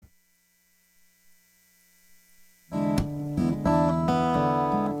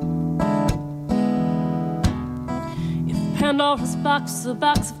Pandora's box, a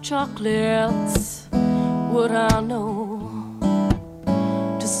box of chocolates, would I know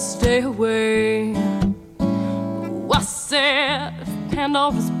to stay away? Oh, I said, if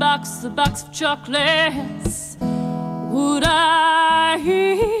Pandora's box, a box of chocolates, would I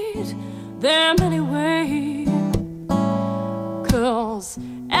eat them anyway? 'Cause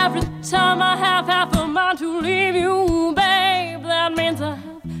every time I have half a mind to leave you, babe, that means I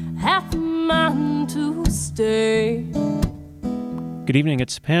have half a mind to stay. Good evening,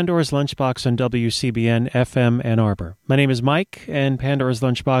 it's Pandora's Lunchbox on WCBN FM Ann Arbor. My name is Mike, and Pandora's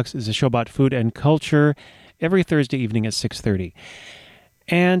Lunchbox is a show about food and culture every Thursday evening at 6:30.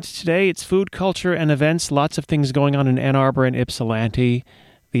 And today it's food, culture, and events. Lots of things going on in Ann Arbor and Ypsilanti.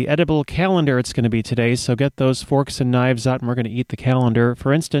 The edible calendar it's going to be today, so get those forks and knives out and we're going to eat the calendar.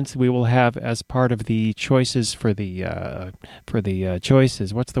 For instance, we will have as part of the choices for the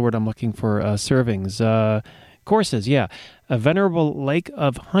choices, what's the word I'm looking for, servings, courses, yeah. A venerable lake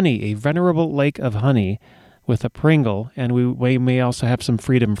of honey with a Pringle, and we may also have some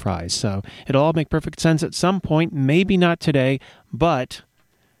freedom fries. So it'll all make perfect sense at some point, maybe not today, but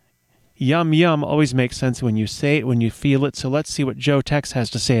yum yum always makes sense when you say it, when you feel it. So let's see what Joe Tex has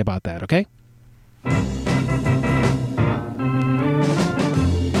to say about that, okay?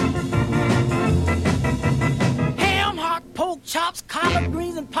 Ham, hock, pork chops, collard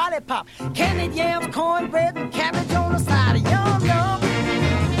greens, and potty pop. Candied yams, cornbread, and cabbage on the side. Yum yum.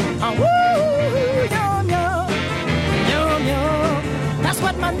 Woo, yum yum. Yum yum. That's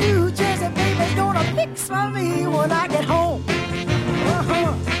what my New Jersey baby's gonna fix for me when I get home.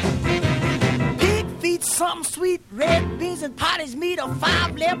 Something sweet, red beans and pottage meat, a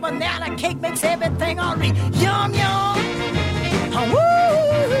 5-layer banana cake makes everything alright. Yum yum, woo,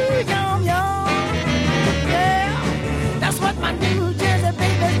 yum yum, yeah. That's what my New Jersey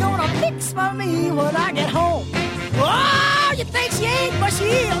baby's gonna fix for me when I get home. Oh, you think she ain't, but she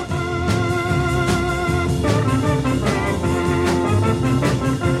is.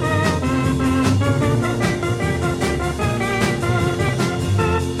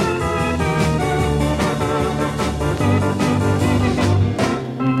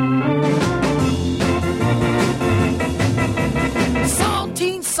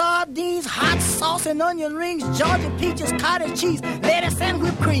 Sardines, hot sauce and onion rings, Georgia peaches, cottage cheese, lettuce and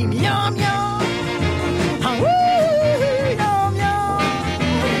whipped cream. Yum yum, woo, yum yum,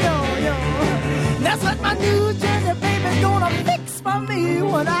 yum yum. That's what my New Jersey baby's gonna fix for me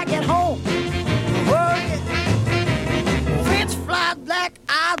when I get home. Oh, yeah. French fries, black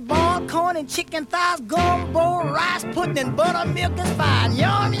eyes, boiled corn and chicken thighs, gumbo, rice pudding and buttermilk is fine.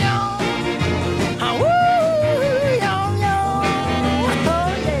 Yum yum, woo.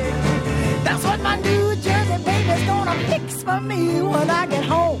 That's what my New Jersey baby's gonna fix for me when I get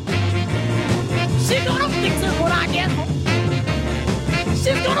home. She's gonna fix it when I get home.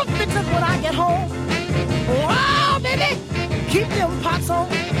 She's gonna fix it when I get home. Wow, baby, keep them pots on.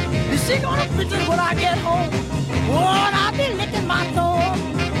 She's gonna fix it when I get home. Oh, and I'll be licking my thumb.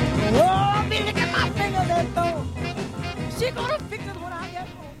 Oh, I'll be licking my fingers and thumb. She's gonna fix it when I get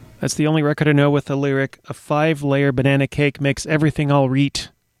home. That's the only record I know with the lyric, a 5-layer banana cake makes everything all right.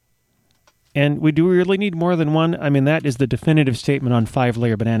 And do we really need more than one? I mean, that is the definitive statement on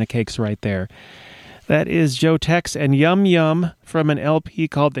 5-layer banana cakes right there. That is Joe Tex and Yum Yum from an LP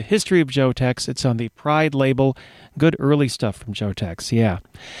called The History of Joe Tex. It's on the Pride label. Good early stuff from Joe Tex, yeah.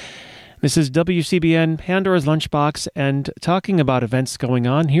 This is WCBN Pandora's Lunchbox, and talking about events going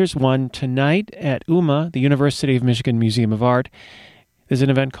on, here's one tonight at UMA, the University of Michigan Museum of Art. There's an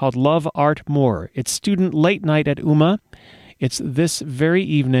event called Love Art More. It's student late night at UMA. It's this very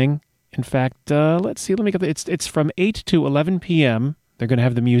evening. In fact, let's see, it's from 8 to 11 p.m. They're going to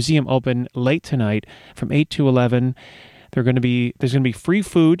have the museum open late tonight from 8 to 11. There's going to be free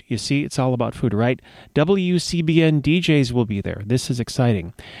food. You see, it's all about food, right? WCBN DJs will be there. This is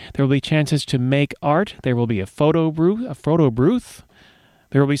exciting. There will be chances to make art. There will be a photo booth.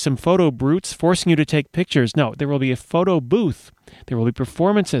 There will be some photo brutes forcing you to take pictures. No, there will be a photo booth. There will be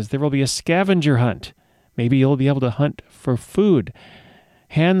performances. There will be a scavenger hunt. Maybe you'll be able to hunt for food.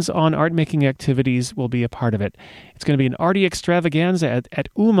 Hands-on art-making activities will be a part of it. It's going to be an arty extravaganza at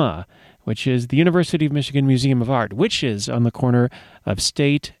UMA, which is the University of Michigan Museum of Art, which is on the corner of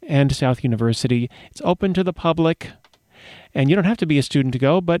State and South University. It's open to the public, and you don't have to be a student to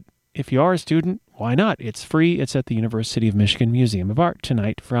go, but if you are a student, why not? It's free. It's at the University of Michigan Museum of Art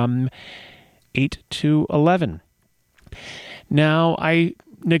tonight from 8 to 11. Now, I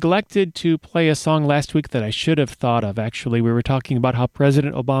neglected to play a song last week that I should have thought of, actually. We were talking about how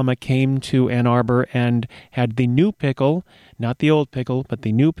President Obama came to Ann Arbor and had the new pickle, not the old pickle, but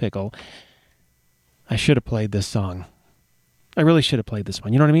the new pickle. I should have played this song. I really should have played this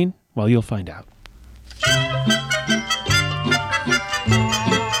one. You know what I mean? Well, you'll find out.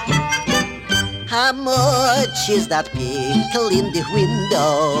 How much is that pickle in the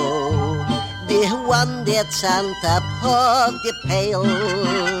window? The one that's on top of the pail.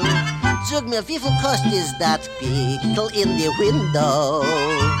 Sag mir, wie viel cost is that pickle in the window?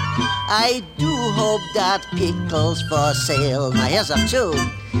 I do hope that pickle's for sale. Now here's up too.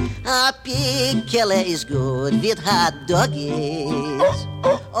 A pickle is good with hot doggies,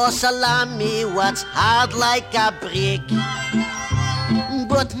 or salami what's hard like a brick.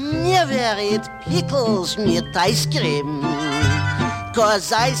 But never eat pickles with ice cream,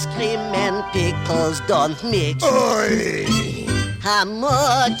 'cause ice cream and pickles don't mix. Oy. How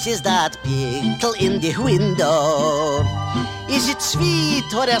much is that pickle in the window? Is it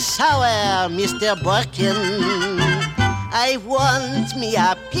sweet or sour, Mr. Borkin? I want me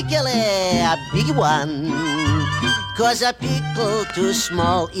a pickle, a big one, 'cause a pickle too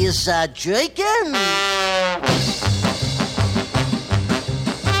small is a jerkin.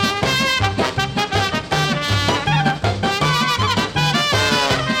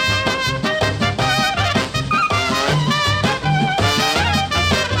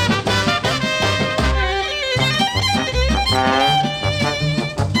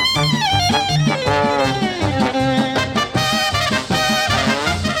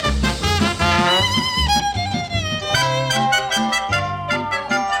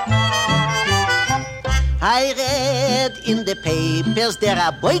 I read in the papers there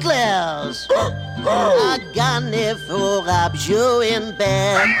are burglars. A gun for a Jew in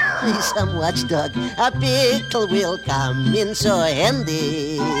bed. Some watchdog, a pickle will come in so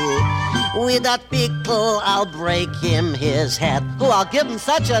handy. With that pickle, I'll break him his head. Oh, I'll give him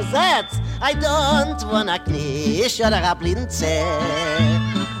such as that. I don't want a knish or a blinze,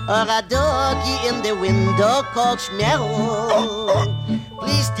 or a doggy in the window called Schmerl.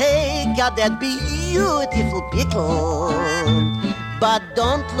 Please take out that beautiful pickle, but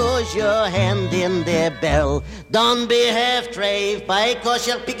don't lose your hand in the barrel. Don't be half-drave by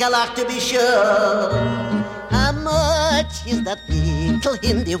kosher pickelach to be sure. How much is that pickle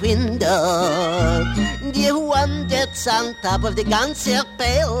in the window? The one that's on top of the ganze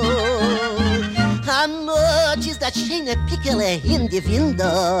pail. How much is that shiny pickle in the window?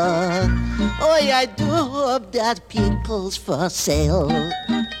 Oh, I do hope that pickle's for sale.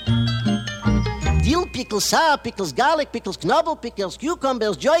 Dill pickles, sour pickles, garlic pickles, knobble pickles,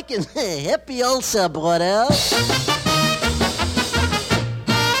 cucumbers, joykin. Happy also, brother.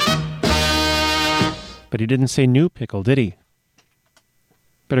 But he didn't say new pickle, did he?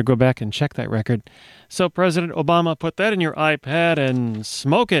 Better go back and check that record. So President Obama, put that in your iPad and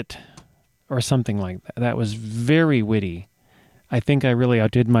smoke it. Or something like that. That was very witty. I think I really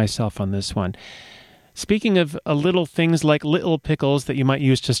outdid myself on this one. Speaking of little things like little pickles that you might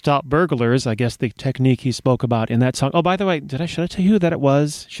use to stop burglars, I guess the technique he spoke about in that song. Oh, by the way, should I tell you who that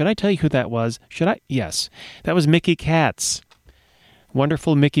was? Should I tell you who that was? Should I? Yes. That was Mickey Katz.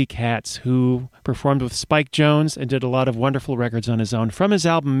 Wonderful Mickey Katz, who performed with Spike Jones and did a lot of wonderful records on his own. From his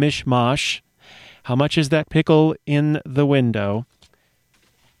album Mishmash, How Much Is That Pickle in the Window?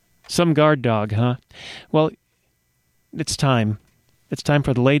 Some guard dog, huh? Well, it's time. It's time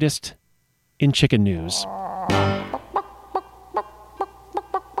for the latest in chicken news.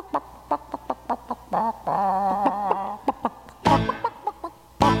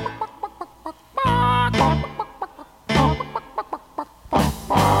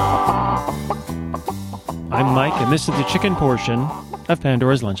 I'm Mike, and this is the chicken portion of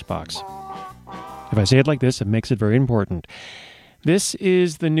Pandora's Lunchbox. If I say it like this, it makes it very important. This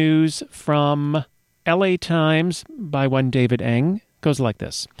is the news from LA Times by one David Eng. It goes like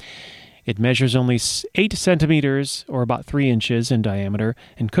this. It measures only 8 centimeters, or about 3 inches in diameter,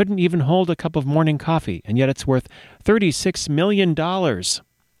 and couldn't even hold a cup of morning coffee, and yet it's worth $36 million.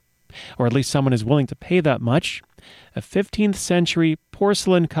 Or at least someone is willing to pay that much. A 15th century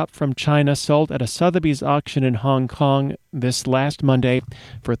porcelain cup from China sold at a Sotheby's auction in Hong Kong this last Monday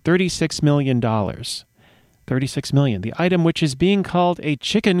for $36 million. $36 million. The item, which is being called a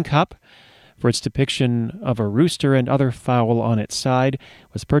chicken cup for its depiction of a rooster and other fowl on its side,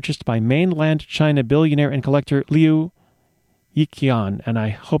 was purchased by mainland China billionaire and collector Liu Yiqian, and I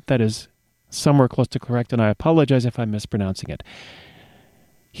hope that is somewhere close to correct, and I apologize if I'm mispronouncing it.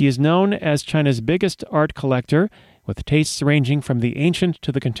 He is known as China's biggest art collector, with tastes ranging from the ancient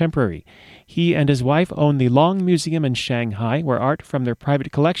to the contemporary. He and his wife own the Long Museum in Shanghai, where art from their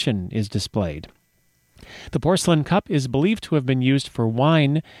private collection is displayed. The porcelain cup is believed to have been used for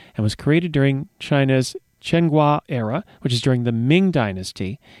wine and was created during China's Chenghua era, which is during the Ming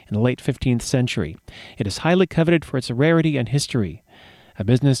Dynasty in the late 15th century. It is highly coveted for its rarity and history. A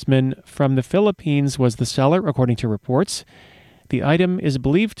businessman from the Philippines was the seller, according to reports. The item is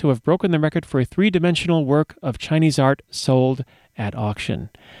believed to have broken the record for a three-dimensional work of Chinese art sold at auction.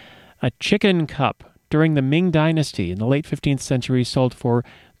 A chicken cup during the Ming Dynasty in the late 15th century sold for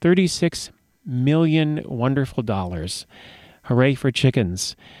 $36 million wonderful dollars. Hooray for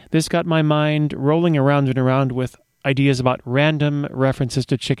chickens. This got my mind rolling around and around with ideas about random references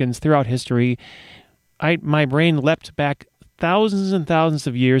to chickens throughout history. My brain leapt back thousands and thousands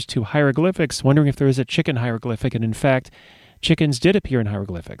of years to hieroglyphics, wondering if there is a chicken hieroglyphic, and in fact, chickens did appear in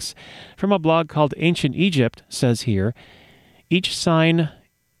hieroglyphics. From a blog called Ancient Egypt, says here, each sign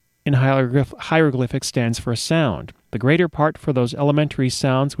in hieroglyphics stands for a sound, the greater part for those elementary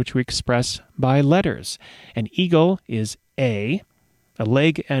sounds which we express by letters. An eagle is A, a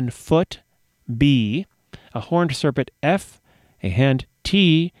leg and foot, B, a horned serpent, F, a hand,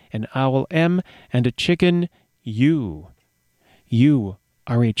 T, an owl, M, and a chicken, U. You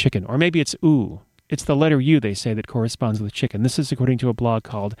are a chicken. Or maybe it's oo. It's the letter U, they say, that corresponds with chicken. This is according to a blog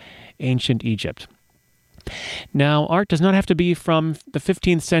called Ancient Egypt. Now, art does not have to be from the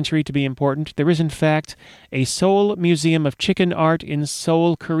 15th century to be important. There is, in fact, a Seoul Museum of Chicken Art in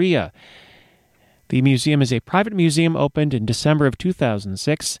Seoul, Korea. The museum is a private museum opened in December of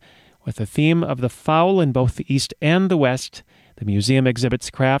 2006 with the theme of the fowl in both the East and the West. The museum exhibits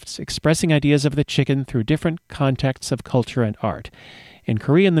crafts expressing ideas of the chicken through different contexts of culture and art. In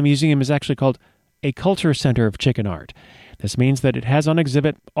Korean, the museum is actually called a Culture Center of Chicken Art. This means that it has on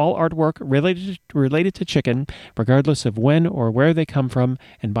exhibit all artwork related to chicken, regardless of when or where they come from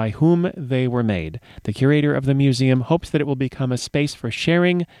and by whom they were made. The curator of the museum hopes that it will become a space for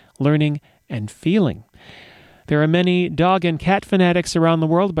sharing, learning, and feeling. There are many dog and cat fanatics around the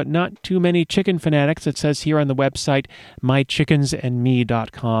world, but not too many chicken fanatics, it says here on the website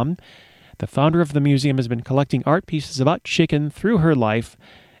mychickensandme.com. The founder of the museum has been collecting art pieces about chicken through her life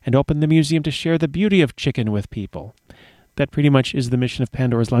and opened the museum to share the beauty of chicken with people. That pretty much is the mission of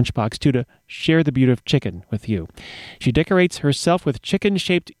Pandora's Lunchbox, too, to share the beauty of chicken with you. She decorates herself with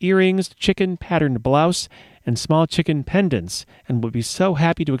chicken-shaped earrings, chicken-patterned blouse, and small chicken pendants, and will be so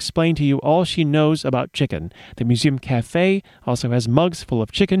happy to explain to you all she knows about chicken. The museum cafe also has mugs full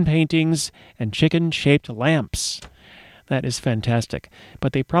of chicken paintings and chicken-shaped lamps. That is fantastic.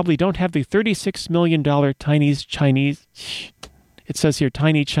 But they probably don't have the $36 million tiny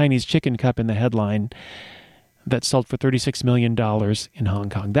Chinese chicken cup in the headline that sold for $36 million in Hong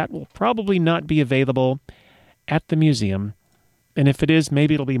Kong. That will probably not be available at the museum. And if it is,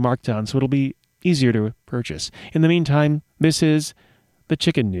 maybe it'll be marked down, so it'll be easier to purchase. In the meantime, this is the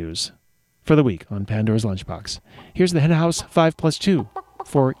chicken news for the week on Pandora's Lunchbox. Here's the Hen House 5+2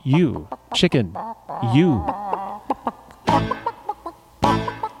 for you, chicken, you.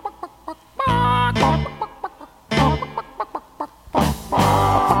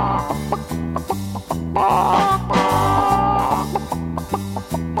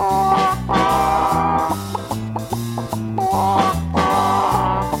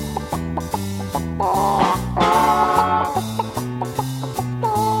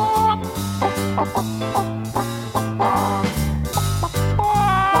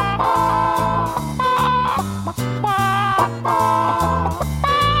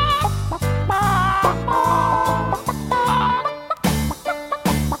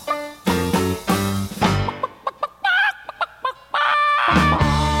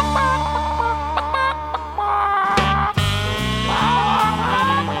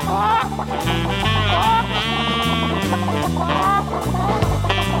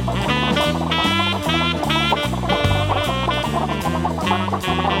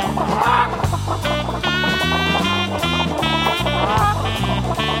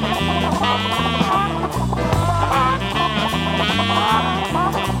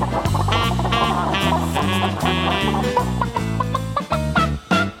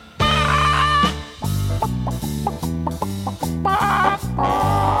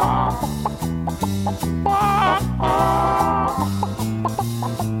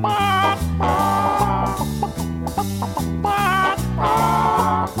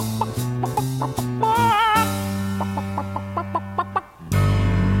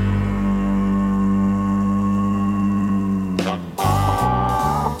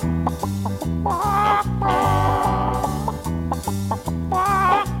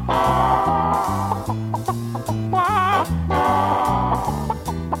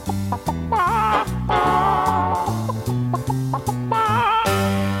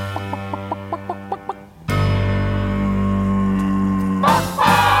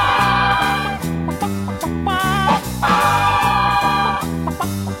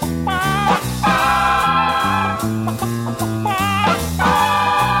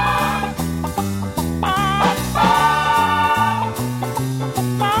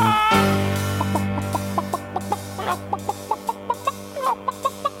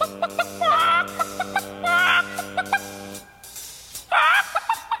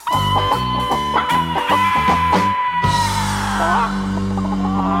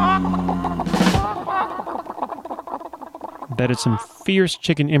 That is some fierce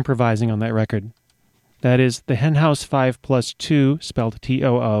chicken improvising on that record. That is the Henhouse 5+2, spelled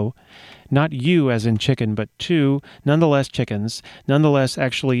T-O-O. Not you as in chicken, but two, nonetheless chickens. Nonetheless,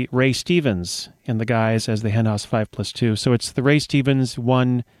 actually, Ray Stevens and the guys as the Henhouse 5+2. So it's the Ray Stevens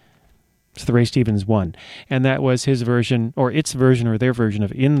 1. It's the Ray Stevens 1. And that was his version, or its version, or their version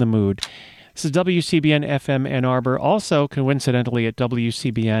of In the Mood. This is WCBN FM Ann Arbor, also coincidentally at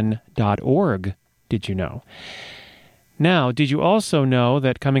WCBN.org. Did you know? Now, did you also know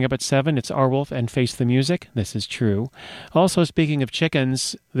that coming up at 7, it's Arwolf and Face the Music? This is true. Also, speaking of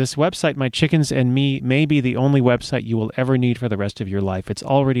chickens, this website, My Chickens and Me, may be the only website you will ever need for the rest of your life. It's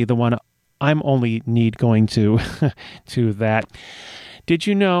already the one I'm only need going to that. Did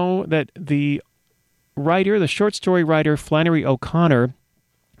you know that the short story writer Flannery O'Connor,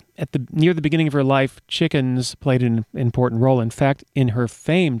 near the beginning of her life, chickens played an important role. In fact, in her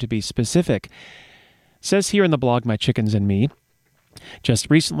fame, to be specific, says here in the blog, My Chickens and Me, just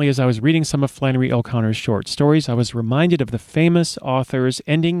recently as I was reading some of Flannery O'Connor's short stories, I was reminded of the famous author's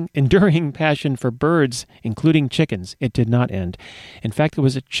enduring passion for birds, including chickens. It did not end. In fact, it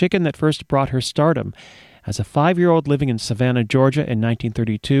was a chicken that first brought her stardom. As a 5-year-old living in Savannah, Georgia in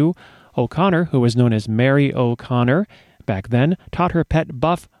 1932, O'Connor, who was known as Mary O'Connor back then, taught her pet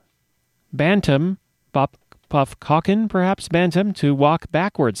Buff Bantam, Puff Cockin, perhaps, Bantam, to walk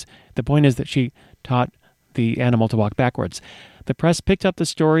backwards. The point is that she taught the animal to walk backwards. The press picked up the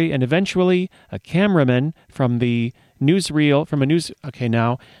story, and eventually a cameraman from the newsreel, Okay,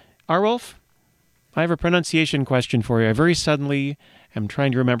 now, Arwolf, I have a pronunciation question for you. I very suddenly am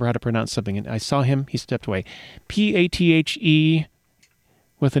trying to remember how to pronounce something, and I saw him, he stepped away. P-A-T-H-E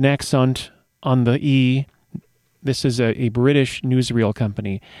with an accent on the E. This is a British newsreel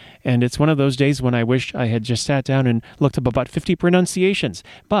company, and it's one of those days when I wish I had just sat down and looked up about 50 pronunciations.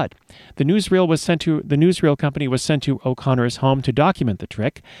 But the newsreel company was sent to O'Connor's home to document the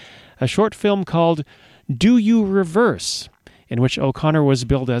trick. A short film called Do You Reverse, in which O'Connor was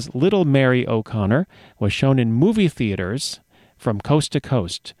billed as Little Mary O'Connor, was shown in movie theaters from coast to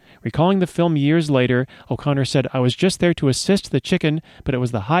coast. Recalling the film years later, O'Connor said, "I was just there to assist the chicken, but it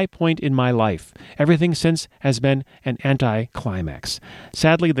was the high point in my life. Everything since has been an anti-climax."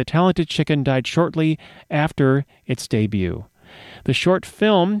 Sadly, the talented chicken died shortly after its debut. The short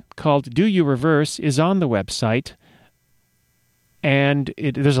film, called Do You Reverse, is on the website, and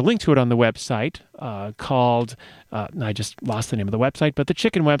there's a link to it on the website called, I just lost the name of the website, but the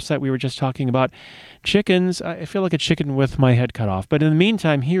chicken website we were just talking about. Chickens, I feel like a chicken with my head cut off. But in the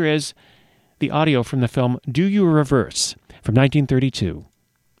meantime, here is the audio from the film Do You Reverse from 1932.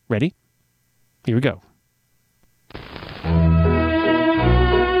 Ready? Here we go.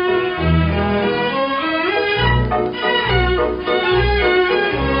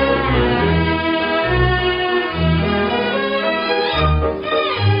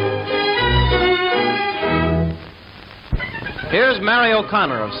 Here's Mary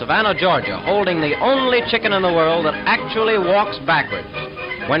O'Connor of Savannah, Georgia, holding the only chicken in the world that actually walks backwards.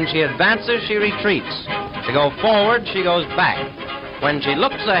 When she advances, she retreats. To go forward, she goes back. When she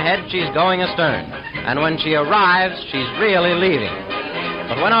looks ahead, she's going astern. And when she arrives, she's really leaving.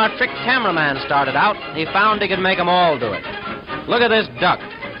 But when our trick cameraman started out, he found he could make them all do it. Look at this duck.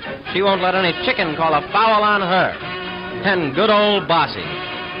 She won't let any chicken call a foul on her. And good old Bossy.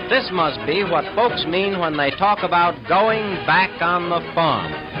 This must be what folks mean when they talk about going back on the farm.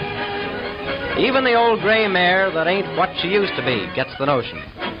 Even the old gray mare that ain't what she used to be gets the notion.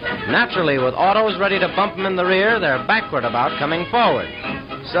 Naturally, with autos ready to bump them in the rear, they're backward about coming forward.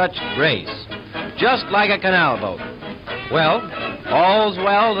 Such grace. Just like a canal boat. Well, all's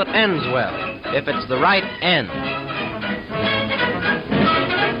well that ends well, if it's the right end.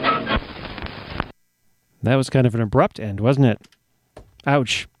 That was kind of an abrupt end, wasn't it?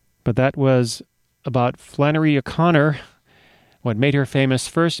 Ouch. But that was about Flannery O'Connor, what made her famous.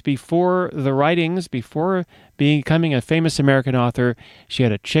 First, before the writings, before becoming a famous American author, she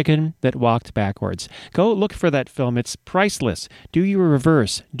had a chicken that walked backwards. Go look for that film. It's priceless. Do You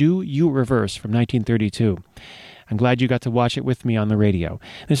Reverse from 1932. I'm glad you got to watch it with me on the radio.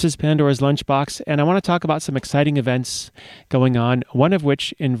 This is Pandora's Lunchbox, and I want to talk about some exciting events going on, one of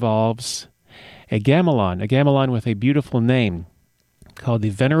which involves a gamelan with a beautiful name, called the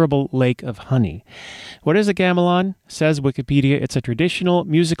Venerable Lake of Honey. What is a gamelan? Says Wikipedia, it's a traditional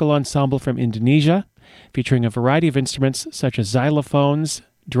musical ensemble from Indonesia, featuring a variety of instruments such as xylophones,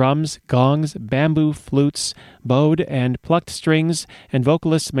 drums, gongs, bamboo flutes, bowed and plucked strings, and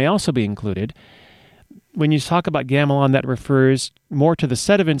vocalists may also be included. When you talk about gamelan, that refers more to the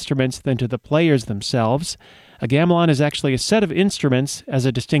set of instruments than to the players themselves. A gamelan is actually a set of instruments as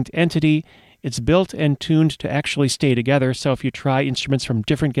a distinct entity It's built and tuned to actually stay together, so if you try instruments from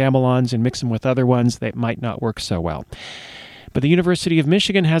different gamelons and mix them with other ones, they might not work so well. But the University of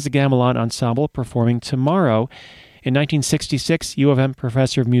Michigan has a gamelan ensemble performing tomorrow. In 1966, U of M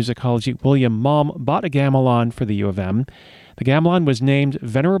professor of musicology William Malm bought a gamelan for the U of M. The gamelan was named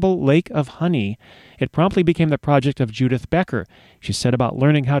Venerable Lake of Honey. It promptly became the project of Judith Becker. She set about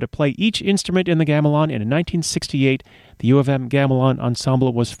learning how to play each instrument in the gamelan, and in 1968, the U of M Gamelan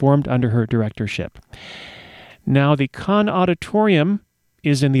Ensemble was formed under her directorship. Now, the Kahn Auditorium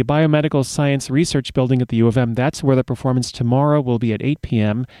is in the Biomedical Science Research Building at the U of M. That's where the performance tomorrow will be at 8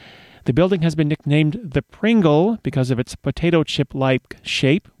 p.m. The building has been nicknamed the Pringle because of its potato chip-like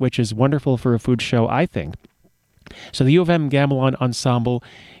shape, which is wonderful for a food show, I think. So the U of M Gamelan Ensemble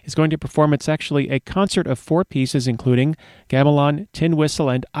is going to perform. It's actually a concert of 4 pieces, including gamelan, tin whistle,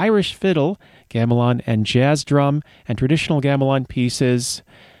 and Irish fiddle, gamelan and jazz drum, and traditional gamelan pieces,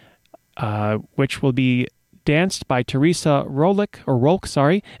 which will be danced by Teresa Rolk,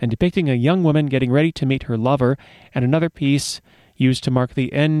 and depicting a young woman getting ready to meet her lover, and another piece used to mark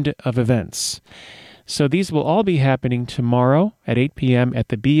the end of events. So these will all be happening tomorrow at 8 p.m. at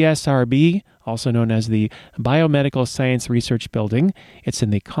the BSRB, also known as the Biomedical Science Research Building. It's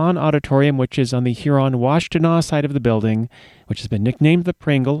in the Kahn Auditorium, which is on the Huron-Washtenaw side of the building, which has been nicknamed the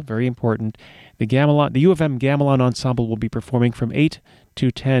Pringle, very important. The U of M Gamelan Ensemble will be performing from 8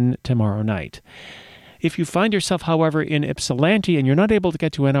 to 10 tomorrow night. If you find yourself, however, in Ypsilanti and you're not able to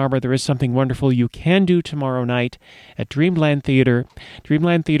get to Ann Arbor, there is something wonderful you can do tomorrow night at Dreamland Theater.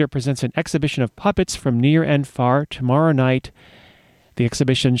 Dreamland Theater presents an exhibition of puppets from near and far tomorrow night. The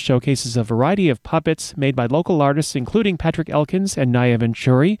exhibition showcases a variety of puppets made by local artists, including Patrick Elkins and Naya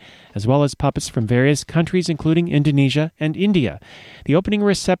Venturi, as well as puppets from various countries, including Indonesia and India. The opening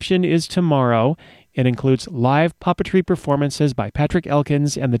reception is tomorrow. It includes live puppetry performances by Patrick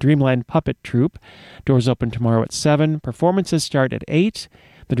Elkins and the Dreamland Puppet Troupe. Doors open tomorrow at 7. Performances start at 8.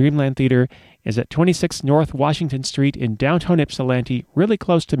 The Dreamland Theater is at 26 North Washington Street in downtown Ypsilanti, really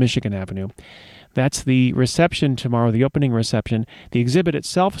close to Michigan Avenue. That's the reception tomorrow, the opening reception. The exhibit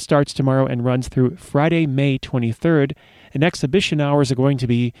itself starts tomorrow and runs through Friday, May 23rd. And exhibition hours are going to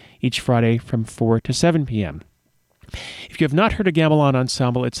be each Friday from 4 to 7 p.m. If you have not heard a gamelan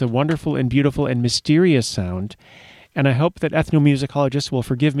ensemble, it's a wonderful and beautiful and mysterious sound, and I hope that ethnomusicologists will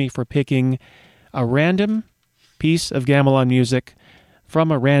forgive me for picking a random piece of gamelan music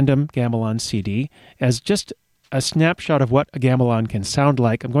from a random gamelan CD as just a snapshot of what a gamelan can sound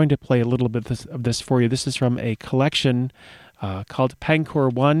like. I'm going to play a little bit of this for you. This is from a collection called Pangkor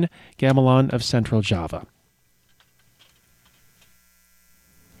 1, Gamelan of Central Java.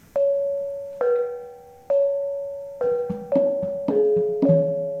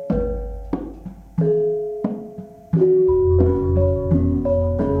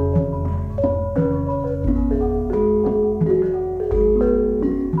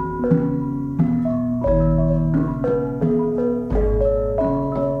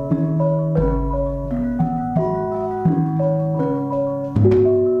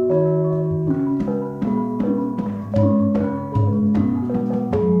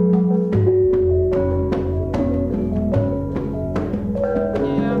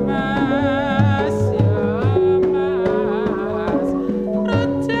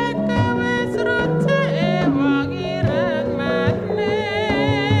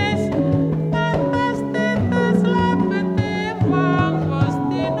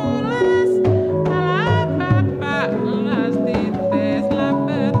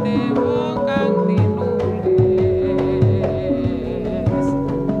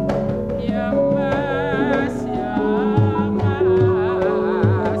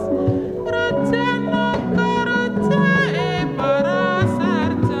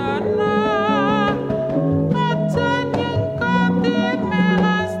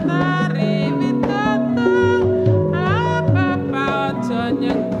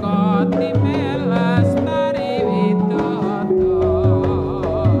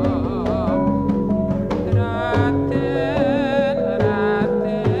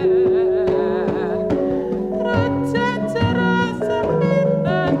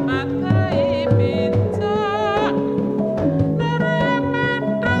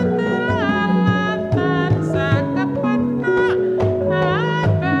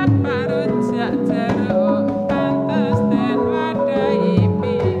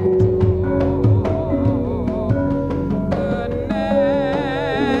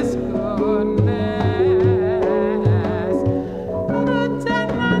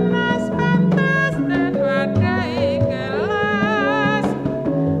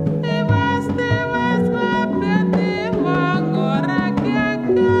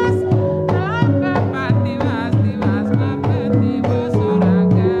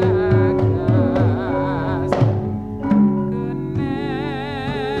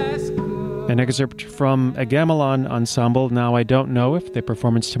 excerpt from a gamelan ensemble. Now, I don't know if the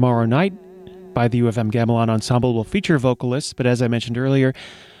performance tomorrow night by the U of M Gamelan Ensemble will feature vocalists, but as I mentioned earlier,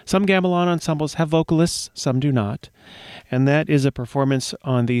 some gamelan ensembles have vocalists, some do not. And that is a performance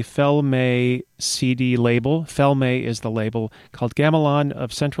on the Felme CD label. Felme is the label, called Gamelan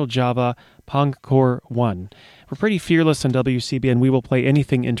of Central Java, Pangkor 1. We're pretty fearless on WCBN. We will play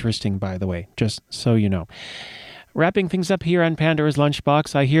anything interesting, by the way, just so you know. Wrapping things up here on Pandora's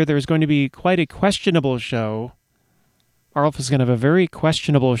Lunchbox, I hear there's going to be quite a questionable show. Arlf is going to have a very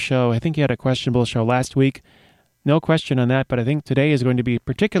questionable show. I think he had a questionable show last week. No question on that, but I think today is going to be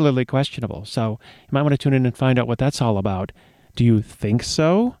particularly questionable. So you might want to tune in and find out what that's all about. Do you think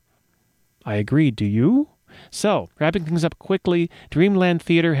so? I agree. Do you? So, wrapping things up quickly, Dreamland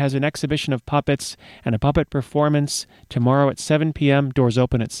Theater has an exhibition of puppets and a puppet performance tomorrow at 7 p.m. Doors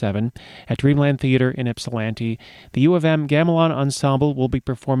open at 7 at Dreamland Theater in Ypsilanti. The U of M Gamelan Ensemble will be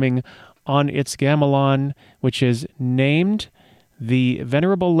performing on its gamelan, which is named the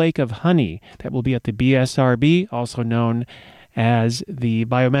Venerable Lake of Honey. That will be at the BSRB, also known as the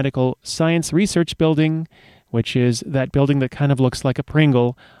Biomedical Science Research Building, which is that building that kind of looks like a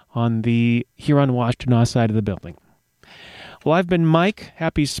Pringle on the Huron-Washtenaw side of the building. Well, I've been Mike.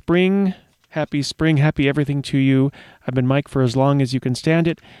 Happy spring, happy everything to you. I've been Mike for as long as you can stand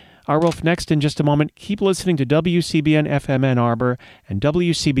it. Arwolf next in just a moment. Keep listening to WCBN FM Ann Arbor and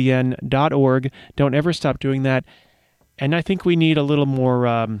WCBN.org. Don't ever stop doing that. And I think we need a little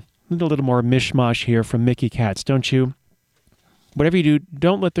more mishmash here from Mickey Katz, don't you? Whatever you do,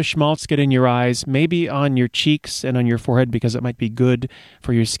 don't let the schmaltz get in your eyes, maybe on your cheeks and on your forehead because it might be good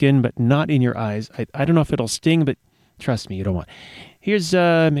for your skin, but not in your eyes. I don't know if it'll sting, but trust me, you don't want. Here's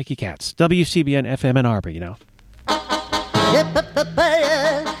Mickey Katz, WCBN FM Ann Arbor, you know.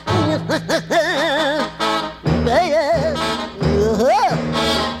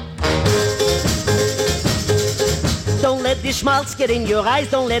 Don't let the schmaltz get in your eyes,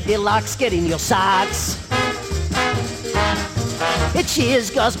 don't let the locks get in your socks. Cheese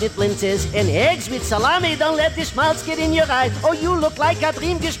goes with linses and eggs with salami. Don't let the schmaltz get in your eyes. Oh, you look like a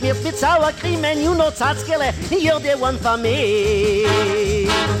dream geschmiert with sour cream, and you know Tzatzkele, you're the one for me.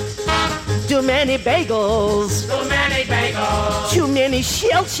 Too many bagels. Too many bagels. Too many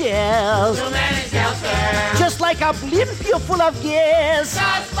shell shells. Too many shell shells. Just like a blimp, you're full of gas.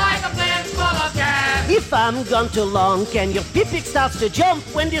 Just like a blimp full of gas. If I'm gone too long, and your pee-pee starts to jump,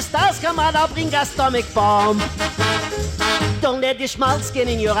 when the stars come out, I'll bring a stomach bomb. Don't let the schmaltz get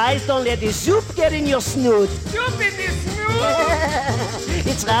in your eyes. Don't let the soup get in your snoot. Soup in the snoot.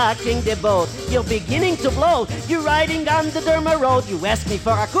 It's rocking the boat. You're beginning to blow. You're riding on the Derma Road. You ask me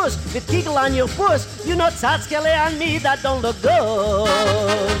for a kuss with giggle on your puss. You know Tzatzkele on me, that don't look good.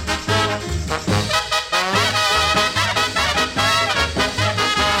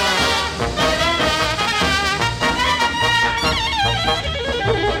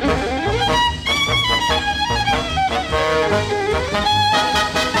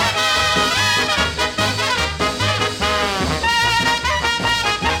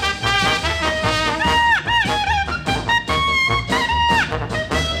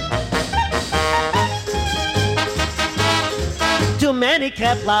 Too many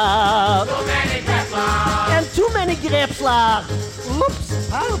krepler. Too many krepler. And too many grapeslar. Oops,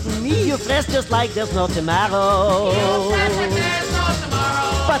 pardon me, you fresh just like there's no tomorrow. You fresh like there's no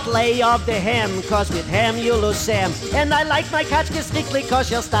tomorrow. But lay off the ham, cause with ham you lose Sam. And I like my kachke strictly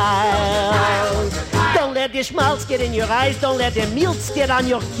cause your style. Don't let the schmaltz get in your eyes. Don't let the milks get on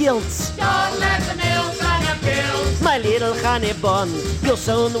your kilts. Don't let the milks on your gills. My little honey bun, you'll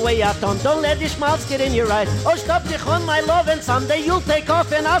soon weigh a ton. Don't let the schmaltz get in your eyes. Oh, stop dich on, my love, and someday you'll take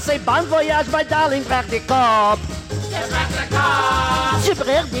off. And I'll say, bon voyage, my darling, brach the kop. Je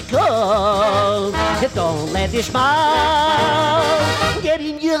brach the kop. Don't let the schmaltz get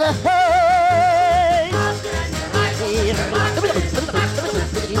in your eyes.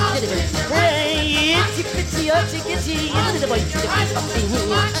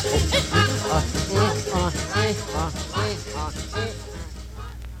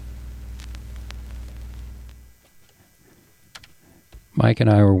 Mike and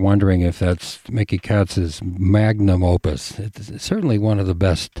I were wondering if that's Mickey Katz's magnum opus. It's certainly one of the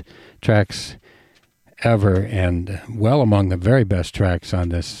best tracks ever, and well among the very best tracks on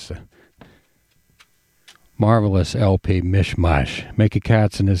this marvelous LP mishmash. Mickey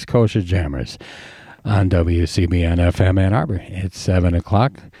Katz and his Kosher Jammers on WCBN FM Ann Arbor. It's 7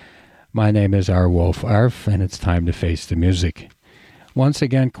 o'clock. My name is Arwolf Arf, and it's time to face the music. Once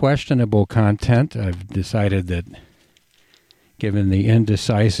again, questionable content. I've decided that given the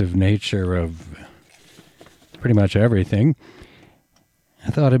indecisive nature of pretty much everything, I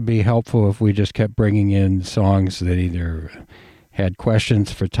thought it'd be helpful if we just kept bringing in songs that either had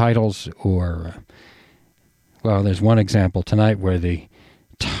questions for titles or, well, there's one example tonight where the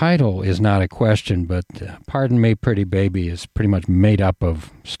title is not a question, but Pardon Me, Pretty Baby is pretty much made up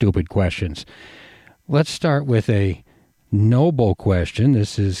of stupid questions. Let's start with a noble question.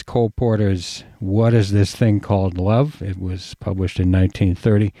 This is Cole Porter's What Is This Thing Called Love? It was published in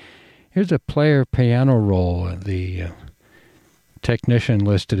 1930. Here's a player piano roll. The technician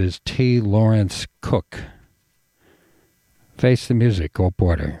listed as T. Lawrence Cook. Face the music, Cole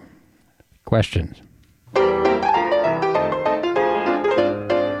Porter. Questions?